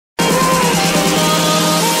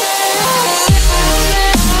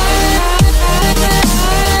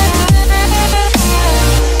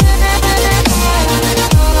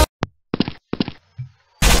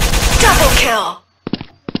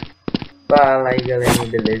Fala aí galerinha,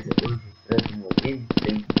 beleza? Hoje estamos no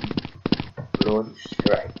gameplay de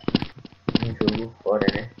BloodStrike, um jogo fora,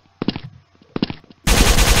 né?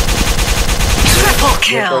 Eu tô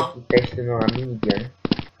aqui testando uma minigun, que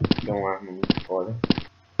é uma arma muito foda.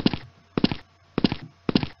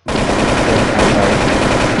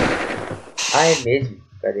 Ah, é mesmo?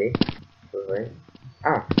 Cadê? Tô vendo.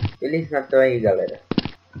 Ah, Feliz Natal aí galera.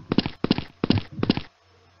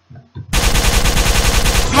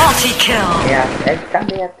 É que tá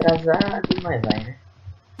meio atrasado, mas vai, né?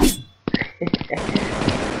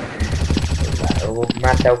 Eu vou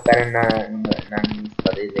matar o cara na minha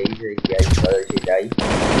espada laser, que é a espada Jedi.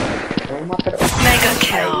 Vamos matar o... Mega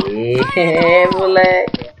kill! Aê,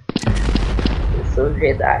 moleque! Eu sou o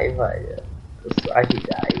Jedi, velho. Eu sou a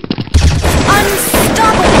Jedi.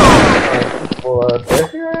 Unstoppable! Que foda!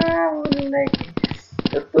 Ah, moleque!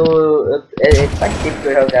 Faz tempo que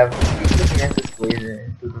eu jogava essas coisas,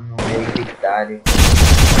 tudo no meu inventário.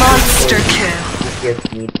 Monster kill! Porque eu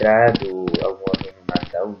tinha entrado alguma vez no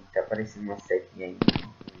Natal, tá aparecendo uma setinha aí,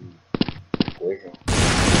 coisa,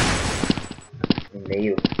 no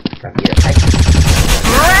meio da mira. Ai.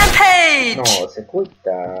 Rampage! Nossa,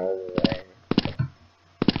 coitado, velho.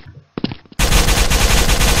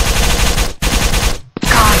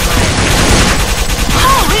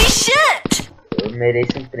 Holy shit! Eu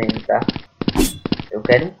mereço um prêmio, tá? Eu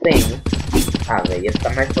quero um prêmio. Ah, velho, ia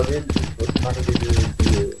ficar mais poderoso se fosse uma espada de Jedi.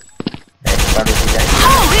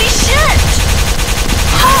 Holy shit!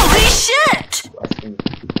 Holy shit! Assim.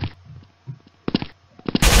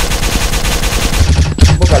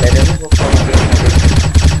 Bom, galera, eu não vou falar uma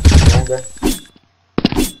longa.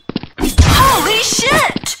 Holy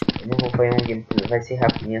shit! Eu não vou fazer um gameplay, vai ser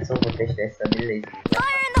rapidinho, só vou testar essa beleza.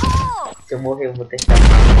 Se eu morrer, eu vou testar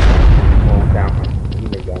uma arma que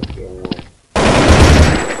legal, que é uma...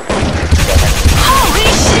 Holy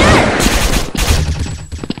shit!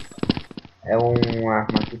 É uma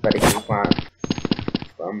arma que parece com a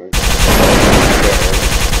fama.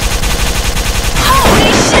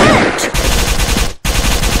 Holy shit!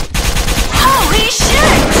 Holy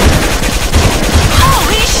shit!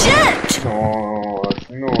 Holy shit!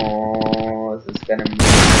 Nossa, os caras me...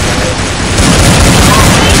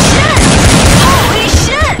 Holy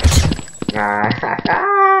shit!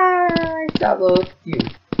 Salou, tio.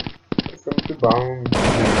 Eu sou muito bom.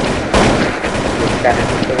 Os caras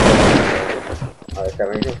não estão jogando. Olha,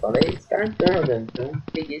 também não falei, os caras não estão jogando, então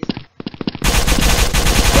peguei esse.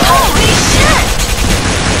 Holy shit!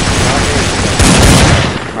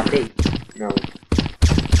 Matei? Não.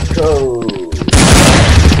 Show!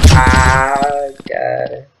 Ah,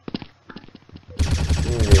 cara.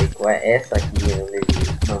 Vamos ver qual é essa aqui. Eu levei.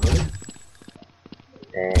 Não.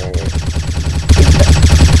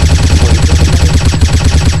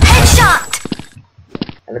 Headshot!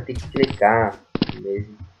 Ela tem que clicar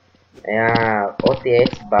mesmo. É a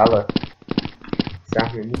OTS bala. Essa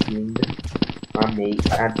arma é muito linda. Amei,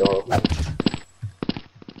 adoro. Agora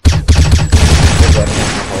na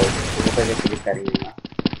roda. Eu vou fazer aquele carinha lá.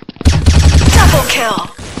 Double kill!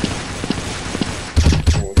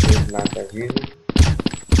 O outro lá tá vivo.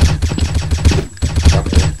 Tá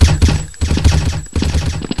bom.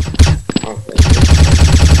 Nossa,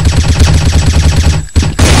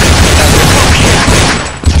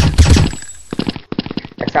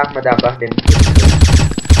 essa arma da barba é muito linda.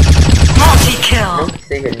 Multi-kill! Não que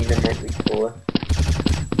seja linda, mas muito boa.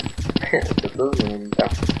 Eu tô zoando, tá?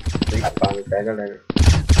 Tô espada, tá, galera?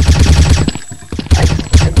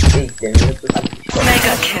 Eita, eu tô sem pistola.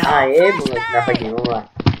 Mega kill! Aê, moleque, na página, vamos lá.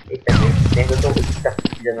 Eita, merda, eu tô muito tá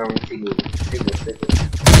filha, não, segura.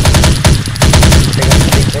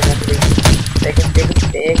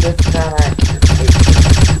 Pega, caralho.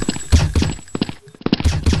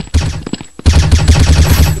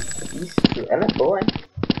 Isso, ela é boa, hein?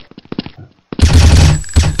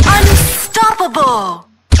 Unstoppable!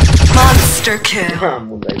 Monster kill! Ah,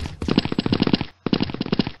 moleque.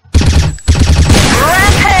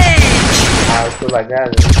 Rampage! Ah, eu tô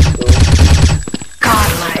lagado, eu tô...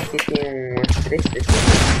 Godlike! Aqui tem umas 3 pessoas.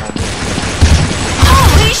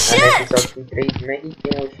 Holy A net shit! só tem 3 mega e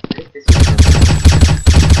tem umas 3 pessoas.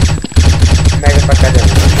 Mega pra cada um.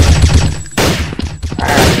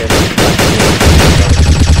 Ah, meu Deus.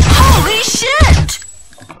 Holy shit!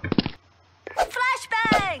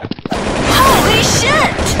 Flashbang! Holy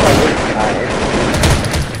shit! Ah, é?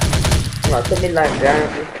 Ó, tô me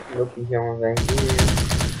lagando. Meu pijama velhinho.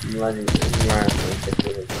 Vamos lá, essa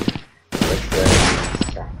coisa aqui.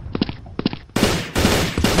 Tá.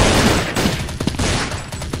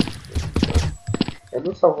 Eu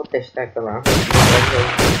não só vou testar aquela arma.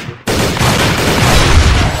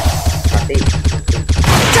 Matei.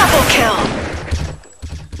 Double kill!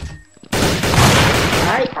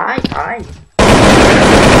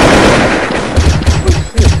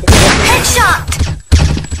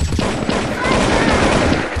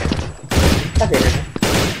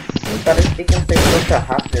 troca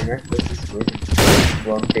rápida, né? Essas coisas.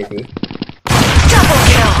 Igual no TV. Double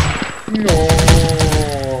kill.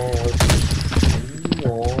 Nossa.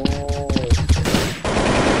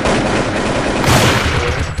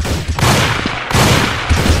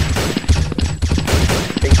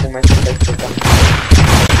 Não sei como é que vai trocar.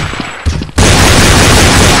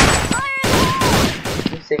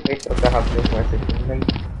 Não sei como vai trocar rápido com essa aqui, mas...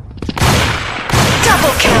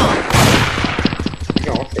 Double kill.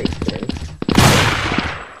 Nossa, é estranho.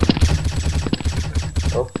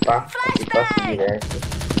 Opa, aqui passo direto.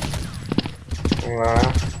 Vamos lá.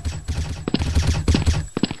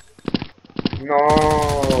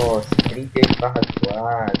 Nossa,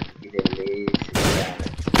 38/4, que delícia, cara.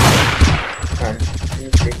 Ah,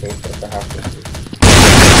 não sei se é trocar rápido aqui.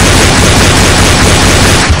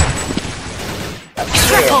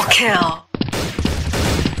 Triple kill.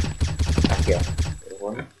 Aqui, ó. Eu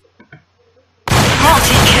vou, né?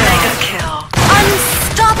 Multi-kill. Mega kill.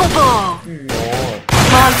 Unstoppable. Nossa,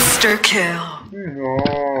 Monster kill.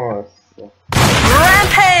 nossa,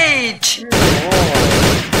 Rampage.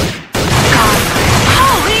 nossa,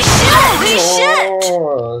 Holy shit. Holy shit.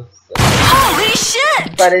 nossa. Holy shit.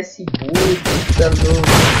 Parece boot, tá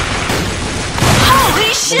louco.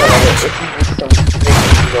 Holy Galera, shit. esses boots são muito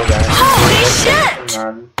divertidos de jogar. Holy Eu tô shit.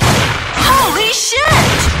 apaixonado. Holy shit.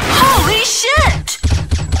 Holy shit.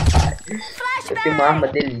 Eu tenho uma arma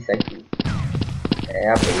delícia aqui. É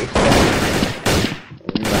a besta.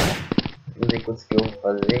 Vamos lá. Vamos ver quantos que eu vou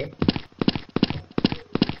fazer.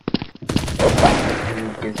 Opa!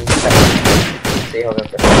 Jesus, tá. Não sei jogar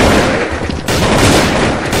pra cima.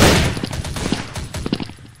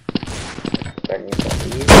 Pra mim tá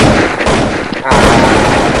ali.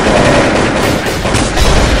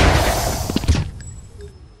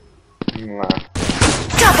 Vamos lá.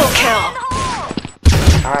 Double kill.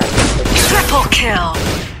 Triple kill.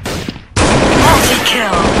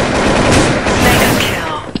 Multi-kill. Mega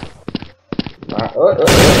kill.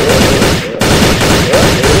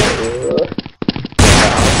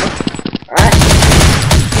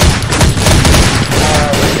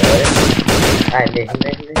 Ai, deixa.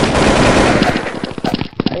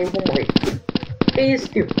 Ai, eu vou morrer. Que isso,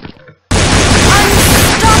 tio?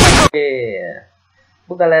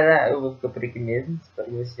 Bom, galera, eu vou ficar por aqui mesmo. Espero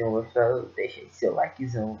que vocês tenham gostado. Deixa aí seu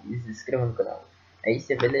likezão e se inscreva no canal. É isso,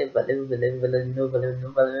 valeu, valeu, valeu, valeu, valeu,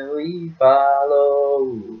 valeu, valeu e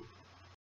falou!